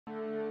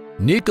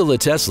Nikola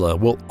Tesla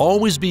will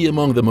always be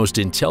among the most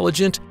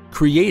intelligent,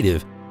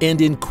 creative, and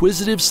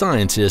inquisitive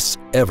scientists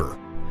ever.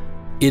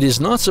 It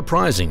is not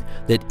surprising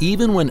that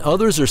even when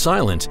others are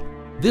silent,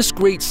 this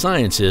great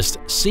scientist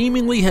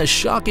seemingly has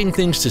shocking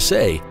things to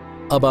say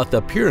about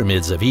the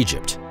pyramids of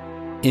Egypt.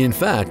 In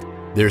fact,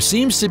 there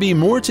seems to be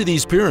more to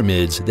these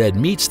pyramids that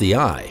meets the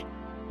eye.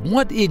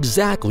 What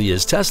exactly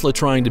is Tesla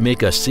trying to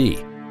make us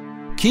see?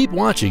 Keep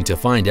watching to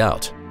find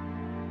out.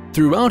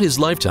 Throughout his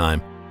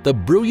lifetime, the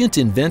brilliant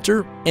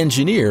inventor,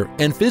 engineer,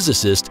 and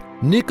physicist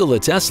Nikola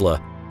Tesla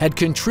had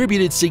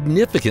contributed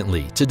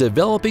significantly to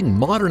developing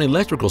modern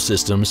electrical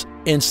systems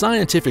and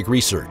scientific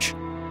research.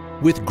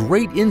 With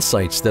great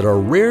insights that are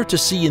rare to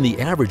see in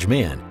the average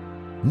man,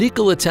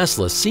 Nikola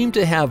Tesla seemed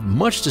to have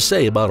much to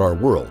say about our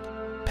world,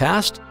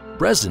 past,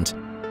 present,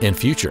 and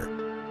future.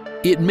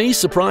 It may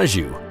surprise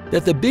you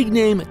that the big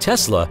name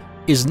Tesla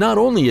is not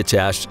only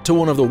attached to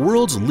one of the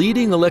world's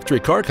leading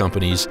electric car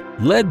companies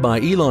led by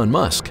Elon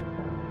Musk,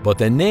 but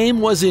the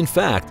name was in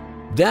fact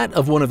that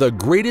of one of the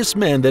greatest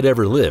men that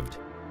ever lived.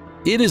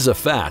 It is a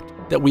fact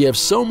that we have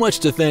so much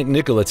to thank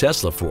Nikola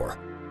Tesla for,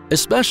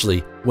 especially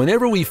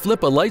whenever we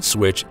flip a light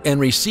switch and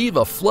receive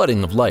a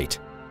flooding of light.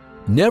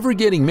 Never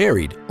getting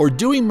married or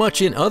doing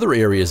much in other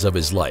areas of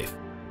his life,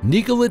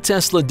 Nikola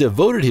Tesla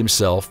devoted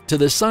himself to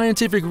the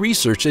scientific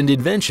research and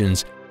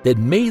inventions that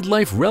made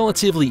life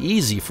relatively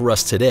easy for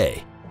us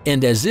today.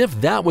 And as if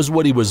that was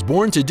what he was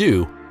born to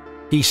do,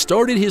 he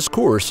started his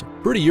course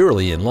pretty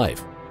early in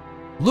life.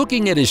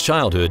 Looking at his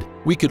childhood,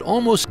 we could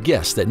almost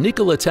guess that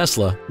Nikola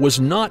Tesla was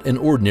not an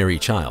ordinary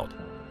child.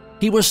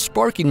 He was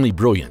sparkingly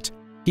brilliant.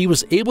 He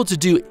was able to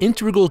do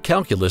integral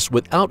calculus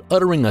without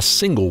uttering a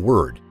single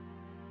word.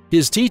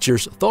 His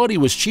teachers thought he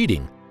was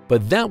cheating,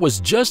 but that was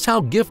just how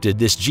gifted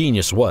this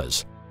genius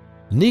was.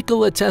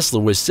 Nikola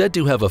Tesla was said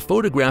to have a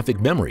photographic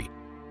memory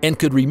and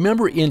could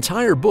remember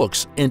entire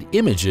books and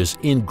images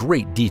in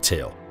great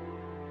detail.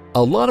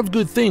 A lot of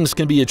good things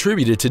can be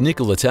attributed to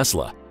Nikola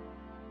Tesla.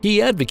 He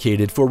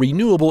advocated for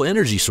renewable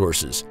energy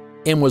sources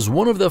and was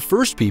one of the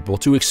first people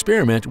to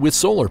experiment with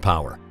solar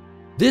power.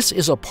 This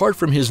is apart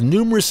from his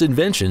numerous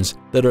inventions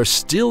that are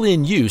still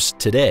in use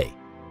today.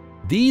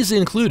 These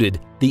included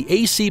the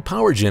AC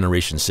power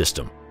generation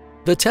system,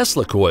 the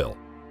Tesla coil,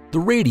 the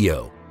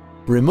radio,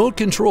 remote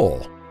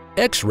control,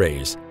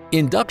 X-rays,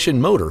 induction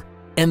motor,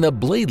 and the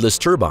bladeless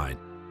turbine.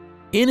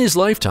 In his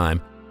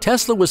lifetime,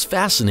 Tesla was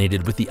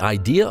fascinated with the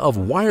idea of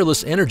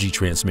wireless energy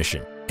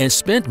transmission and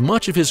spent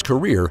much of his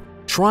career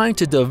trying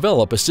to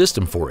develop a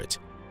system for it.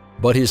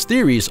 But his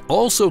theories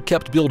also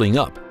kept building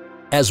up,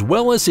 as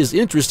well as his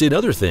interest in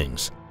other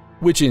things,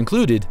 which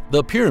included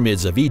the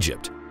pyramids of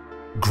Egypt.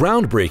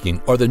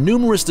 Groundbreaking are the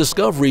numerous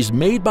discoveries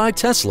made by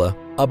Tesla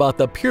about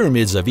the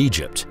pyramids of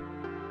Egypt.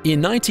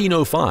 In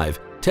 1905,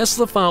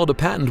 Tesla filed a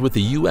patent with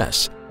the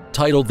US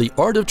titled The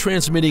Art of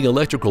Transmitting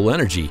Electrical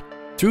Energy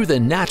Through the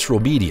Natural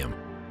Medium,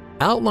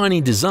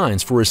 outlining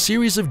designs for a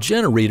series of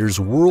generators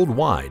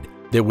worldwide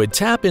that would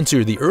tap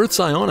into the Earth's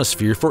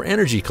ionosphere for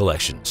energy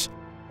collections.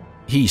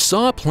 He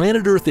saw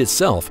planet Earth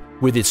itself,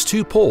 with its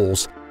two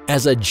poles,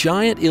 as a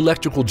giant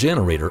electrical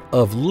generator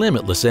of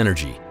limitless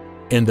energy,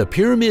 and the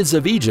pyramids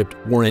of Egypt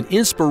were an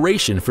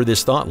inspiration for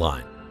this thought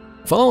line.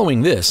 Following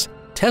this,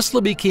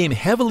 Tesla became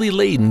heavily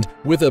laden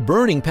with a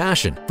burning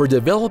passion for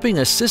developing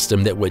a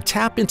system that would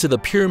tap into the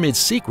pyramid's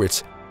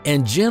secrets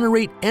and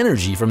generate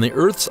energy from the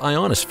Earth's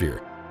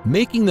ionosphere,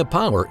 making the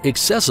power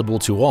accessible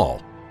to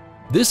all.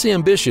 This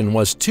ambition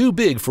was too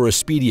big for a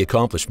speedy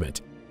accomplishment,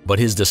 but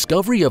his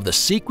discovery of the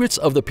secrets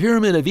of the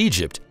Pyramid of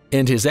Egypt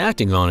and his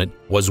acting on it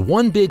was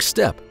one big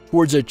step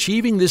towards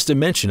achieving this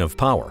dimension of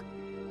power.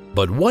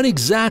 But what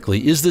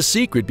exactly is the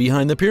secret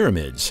behind the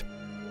pyramids?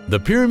 The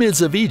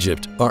pyramids of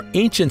Egypt are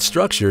ancient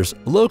structures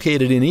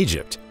located in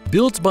Egypt,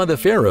 built by the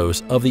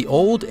pharaohs of the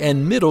Old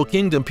and Middle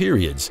Kingdom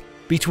periods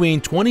between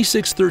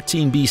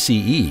 2613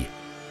 BCE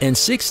and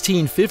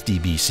 1650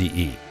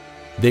 BCE.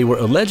 They were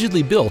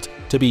allegedly built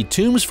to be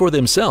tombs for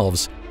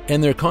themselves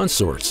and their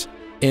consorts,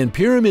 and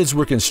pyramids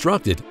were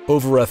constructed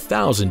over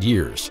 1,000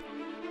 years.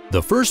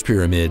 The first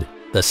pyramid,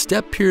 the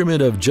Step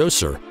Pyramid of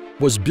Djoser,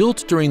 was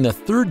built during the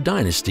 3rd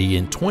dynasty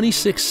in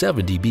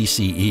 2670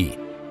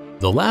 BCE.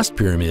 The last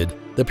pyramid,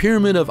 the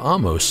Pyramid of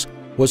Ahmose,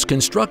 was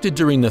constructed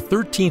during the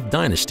 13th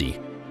dynasty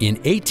in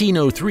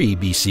 1803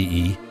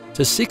 BCE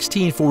to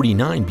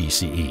 1649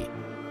 BCE.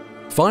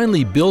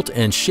 Finally built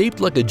and shaped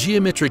like a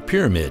geometric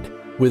pyramid,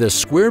 with a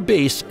square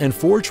base and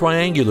 4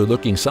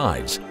 triangular-looking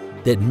sides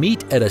that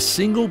meet at a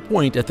single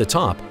point at the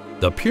top,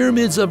 the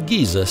Pyramids of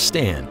Giza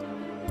stand.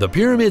 The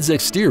pyramid's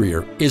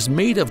exterior is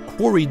made of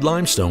quarried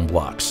limestone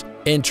blocks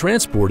and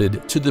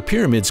transported to the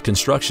pyramid's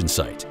construction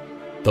site.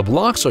 The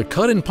blocks are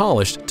cut and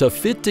polished to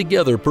fit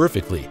together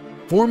perfectly,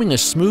 forming a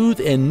smooth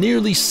and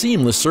nearly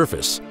seamless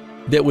surface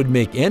that would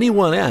make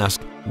anyone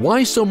ask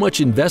why so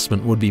much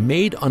investment would be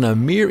made on a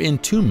mere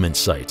entombment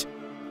site.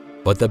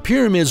 But the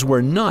pyramids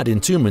were not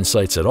entombment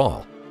sites at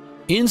all.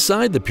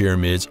 Inside the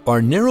pyramids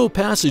are narrow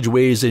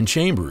passageways and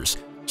chambers,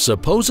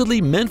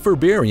 supposedly meant for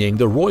burying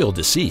the royal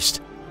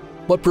deceased.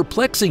 But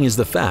perplexing is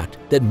the fact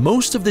that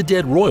most of the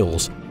dead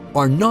royals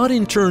are not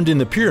interned in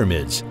the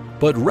pyramids,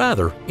 but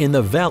rather in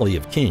the Valley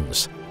of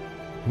Kings.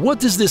 What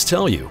does this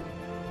tell you?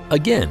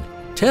 Again,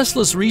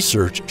 Tesla's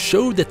research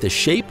showed that the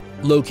shape,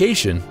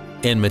 location,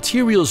 and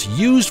materials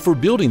used for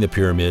building the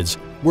pyramids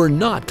were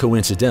not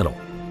coincidental,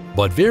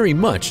 but very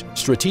much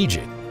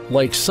strategic,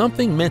 like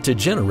something meant to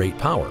generate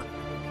power.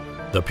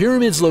 The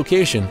pyramid's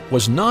location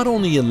was not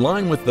only in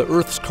line with the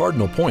Earth's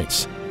cardinal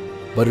points,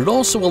 but it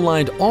also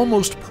aligned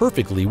almost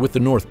perfectly with the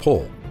North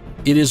Pole.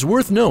 It is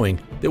worth knowing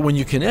that when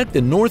you connect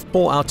the North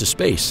Pole out to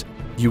space,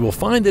 you will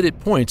find that it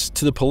points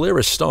to the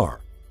Polaris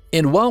star.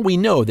 And while we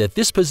know that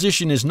this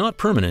position is not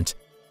permanent,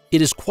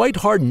 it is quite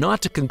hard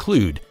not to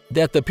conclude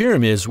that the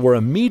pyramids were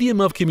a medium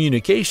of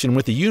communication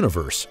with the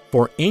universe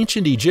for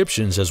ancient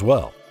Egyptians as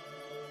well.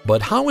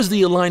 But how was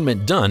the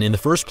alignment done in the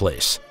first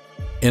place?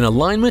 An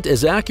alignment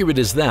as accurate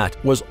as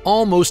that was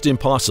almost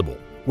impossible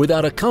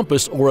without a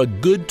compass or a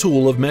good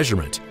tool of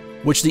measurement,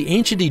 which the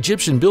ancient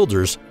Egyptian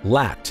builders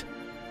lacked.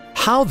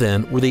 How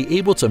then were they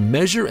able to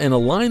measure and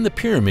align the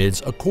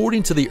pyramids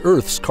according to the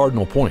Earth's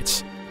cardinal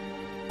points?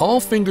 All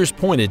fingers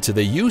pointed to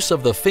the use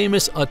of the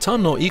famous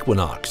autumnal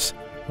equinox,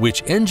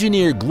 which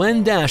engineer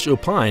Glenn Dash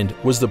opined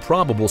was the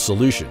probable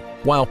solution.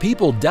 While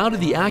people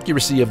doubted the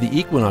accuracy of the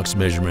equinox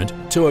measurement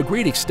to a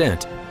great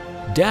extent,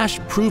 Dash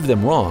proved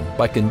them wrong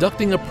by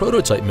conducting a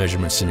prototype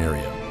measurement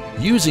scenario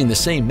using the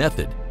same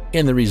method,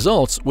 and the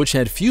results, which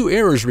had few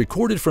errors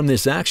recorded from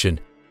this action,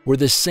 were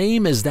the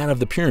same as that of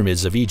the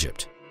pyramids of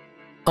Egypt.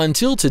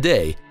 Until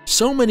today,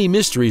 so many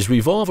mysteries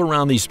revolve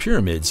around these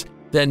pyramids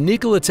that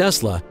Nikola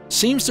Tesla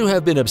seems to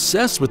have been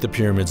obsessed with the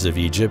pyramids of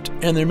Egypt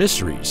and their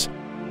mysteries.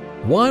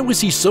 Why was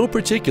he so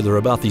particular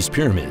about these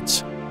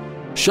pyramids?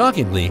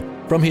 Shockingly,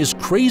 from his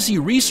crazy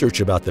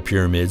research about the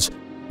pyramids,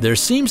 there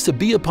seems to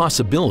be a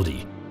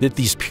possibility that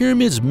these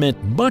pyramids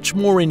meant much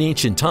more in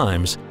ancient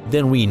times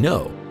than we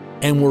know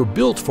and were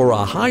built for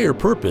a higher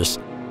purpose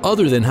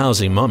other than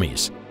housing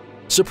mummies.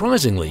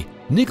 Surprisingly,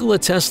 Nikola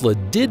Tesla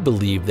did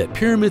believe that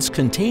pyramids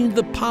contained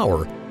the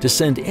power to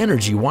send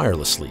energy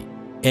wirelessly,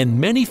 and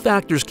many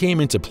factors came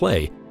into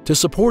play to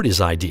support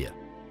his idea.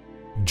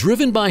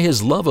 Driven by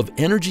his love of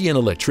energy and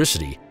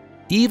electricity,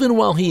 even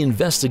while he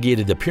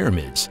investigated the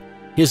pyramids,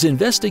 his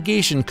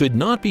investigation could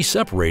not be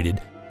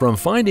separated from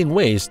finding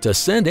ways to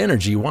send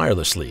energy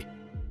wirelessly.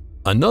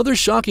 Another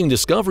shocking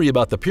discovery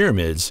about the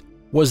pyramids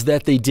was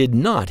that they did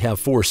not have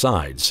four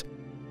sides.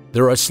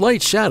 There are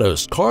slight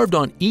shadows carved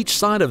on each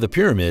side of the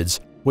pyramids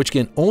which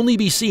can only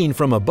be seen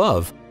from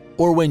above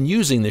or when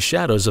using the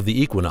shadows of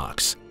the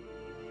equinox.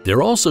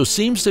 There also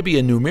seems to be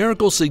a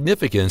numerical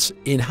significance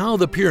in how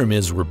the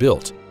pyramids were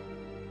built.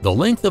 The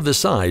length of the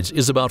sides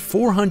is about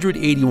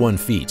 481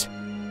 feet,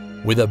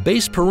 with a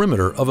base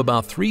perimeter of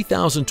about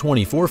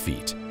 3,024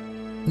 feet.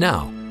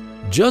 Now,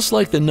 just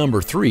like the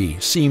number 3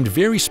 seemed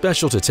very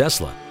special to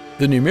Tesla,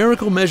 the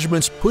numerical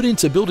measurements put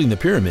into building the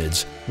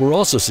pyramids were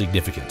also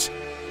significant.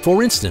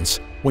 For instance,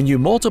 when you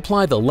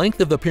multiply the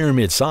length of the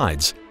pyramid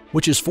sides,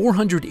 which is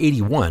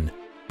 481,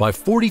 by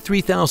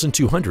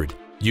 43,200,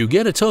 you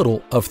get a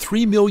total of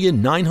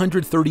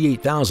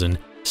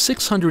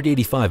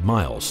 3,938,685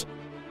 miles,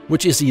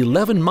 which is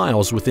 11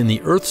 miles within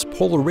the Earth's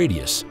polar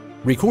radius,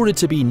 recorded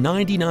to be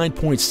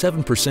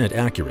 99.7%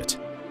 accurate.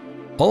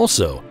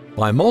 Also,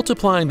 by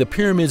multiplying the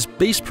pyramid's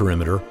base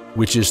perimeter,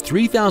 which is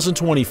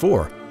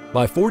 3,024,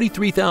 by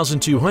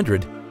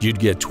 43,200, you'd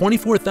get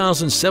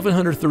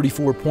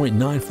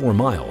 24,734.94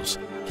 miles,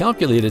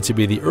 calculated to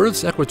be the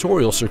Earth's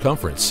equatorial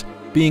circumference,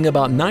 being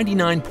about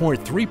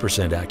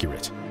 99.3%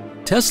 accurate.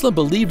 Tesla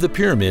believed the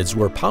pyramids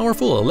were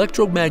powerful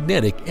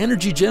electromagnetic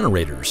energy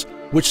generators,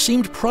 which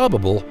seemed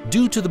probable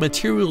due to the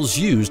materials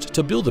used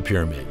to build the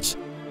pyramids.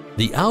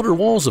 The outer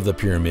walls of the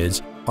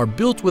pyramids are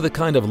built with a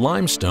kind of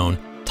limestone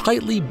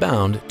tightly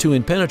bound to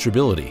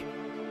impenetrability.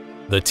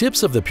 The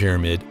tips of the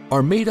pyramid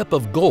are made up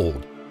of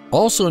gold,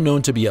 also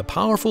known to be a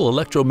powerful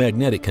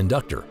electromagnetic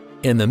conductor,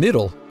 and the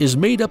middle is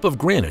made up of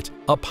granite,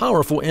 a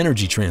powerful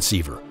energy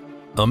transceiver.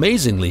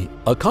 Amazingly,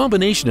 a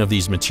combination of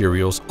these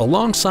materials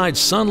alongside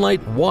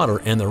sunlight,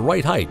 water, and the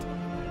right height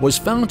was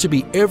found to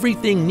be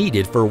everything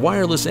needed for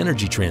wireless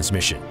energy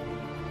transmission.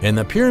 And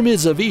the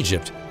pyramids of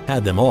Egypt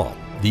had them all.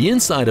 The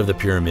inside of the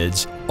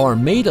pyramids are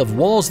made of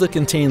walls that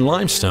contain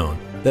limestone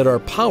that are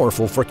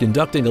powerful for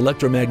conducting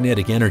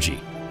electromagnetic energy.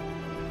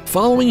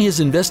 Following his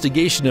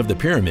investigation of the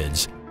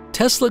pyramids,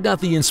 Tesla got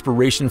the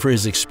inspiration for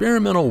his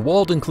experimental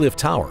Walden Cliff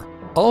Tower,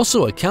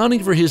 also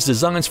accounting for his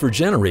designs for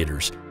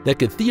generators that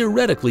could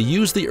theoretically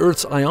use the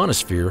Earth's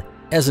ionosphere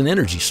as an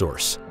energy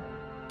source.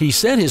 He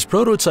said his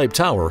prototype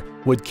tower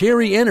would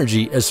carry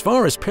energy as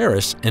far as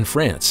Paris and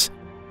France.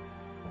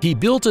 He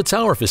built a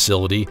tower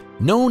facility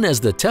known as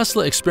the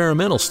Tesla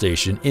Experimental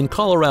Station in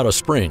Colorado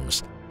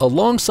Springs,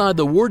 alongside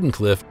the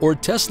Wardenclyffe or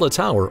Tesla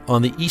Tower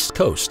on the East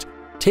Coast,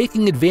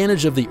 taking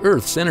advantage of the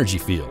Earth's energy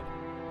field.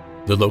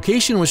 The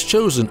location was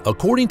chosen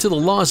according to the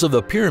laws of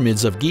the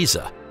pyramids of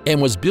Giza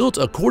and was built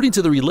according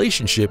to the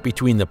relationship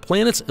between the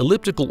planet's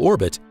elliptical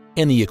orbit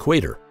and the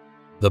equator.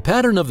 The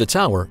pattern of the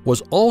tower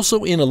was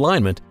also in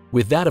alignment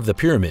with that of the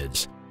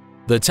pyramids.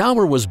 The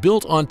tower was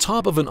built on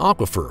top of an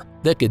aquifer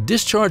that could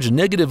discharge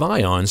negative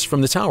ions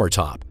from the tower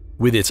top,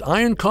 with its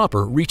iron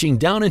copper reaching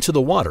down into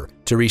the water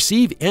to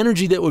receive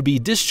energy that would be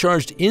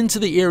discharged into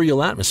the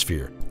aerial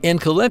atmosphere and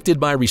collected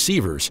by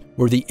receivers,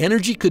 where the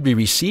energy could be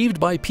received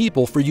by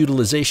people for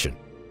utilization.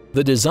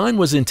 The design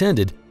was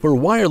intended for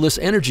wireless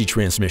energy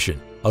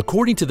transmission,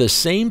 according to the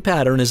same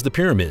pattern as the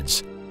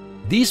pyramids.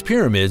 These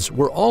pyramids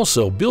were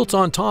also built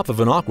on top of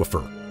an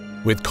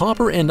aquifer, with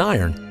copper and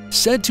iron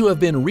said to have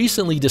been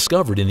recently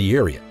discovered in the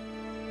area.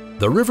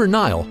 The River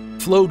Nile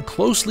flowed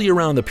closely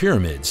around the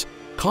pyramids,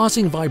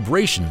 causing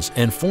vibrations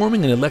and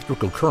forming an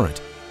electrical current,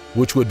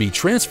 which would be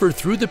transferred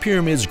through the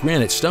pyramid's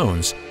granite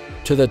stones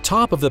to the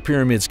top of the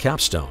pyramid's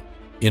capstone,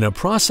 in a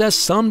process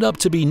summed up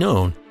to be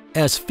known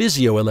as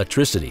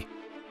physioelectricity.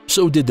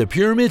 So did the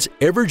pyramids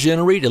ever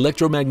generate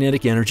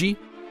electromagnetic energy?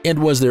 And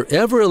was there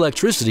ever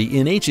electricity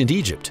in ancient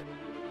Egypt?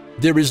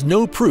 There is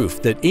no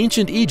proof that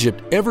ancient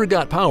Egypt ever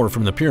got power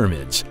from the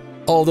pyramids,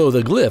 although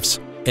the glyphs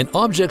and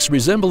objects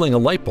resembling a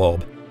light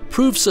bulb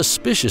prove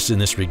suspicious in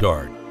this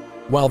regard.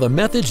 While the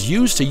methods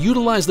used to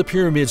utilize the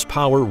pyramids'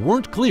 power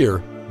weren't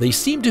clear, they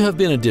seem to have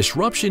been a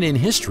disruption in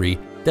history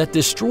that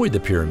destroyed the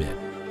pyramid.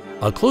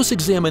 A close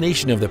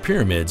examination of the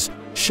pyramids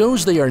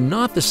shows they are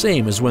not the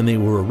same as when they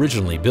were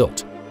originally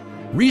built.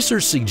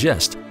 Research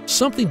suggests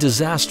something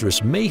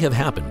disastrous may have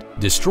happened,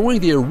 destroying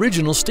the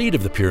original state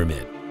of the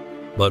pyramid.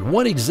 But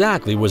what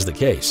exactly was the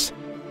case?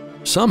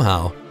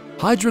 Somehow,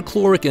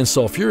 hydrochloric and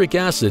sulfuric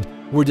acid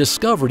were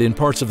discovered in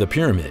parts of the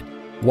pyramid,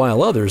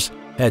 while others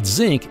had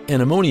zinc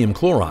and ammonium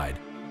chloride.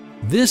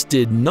 This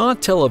did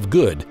not tell of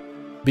good,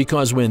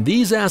 because when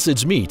these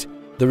acids meet,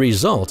 the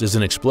result is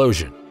an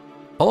explosion.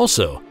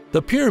 Also,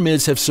 the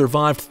pyramids have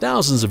survived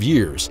thousands of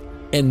years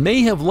and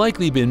may have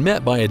likely been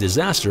met by a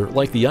disaster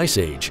like the Ice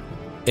Age,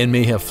 and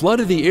may have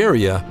flooded the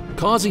area,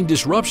 causing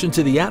disruption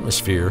to the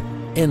atmosphere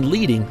and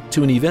leading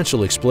to an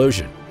eventual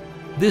explosion.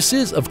 This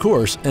is, of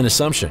course, an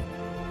assumption,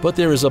 but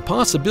there is a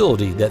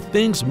possibility that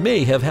things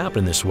may have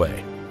happened this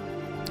way.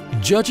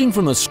 Judging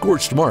from the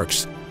scorched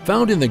marks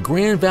found in the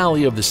Grand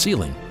Valley of the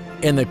ceiling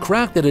and the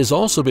crack that has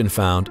also been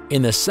found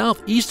in the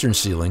southeastern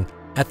ceiling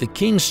at the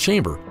King's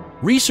Chamber,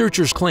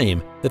 researchers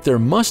claim that there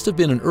must have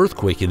been an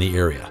earthquake in the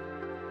area.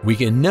 We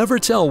can never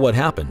tell what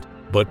happened,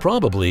 but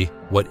probably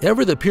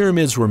whatever the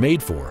pyramids were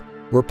made for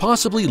were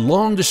possibly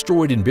long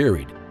destroyed and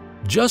buried,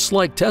 just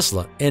like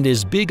Tesla and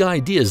his big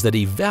ideas that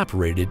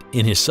evaporated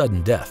in his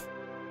sudden death.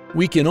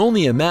 We can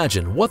only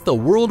imagine what the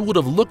world would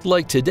have looked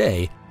like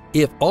today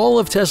if all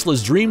of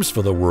Tesla's dreams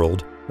for the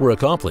world were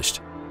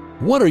accomplished.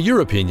 What are your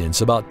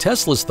opinions about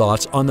Tesla's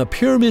thoughts on the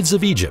pyramids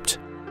of Egypt?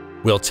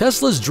 Will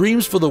Tesla's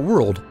dreams for the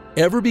world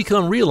ever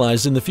become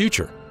realized in the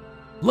future?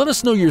 Let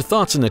us know your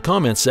thoughts in the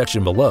comments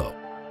section below.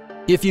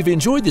 If you've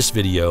enjoyed this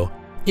video,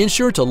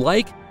 ensure to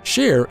like,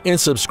 share, and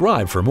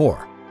subscribe for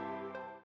more.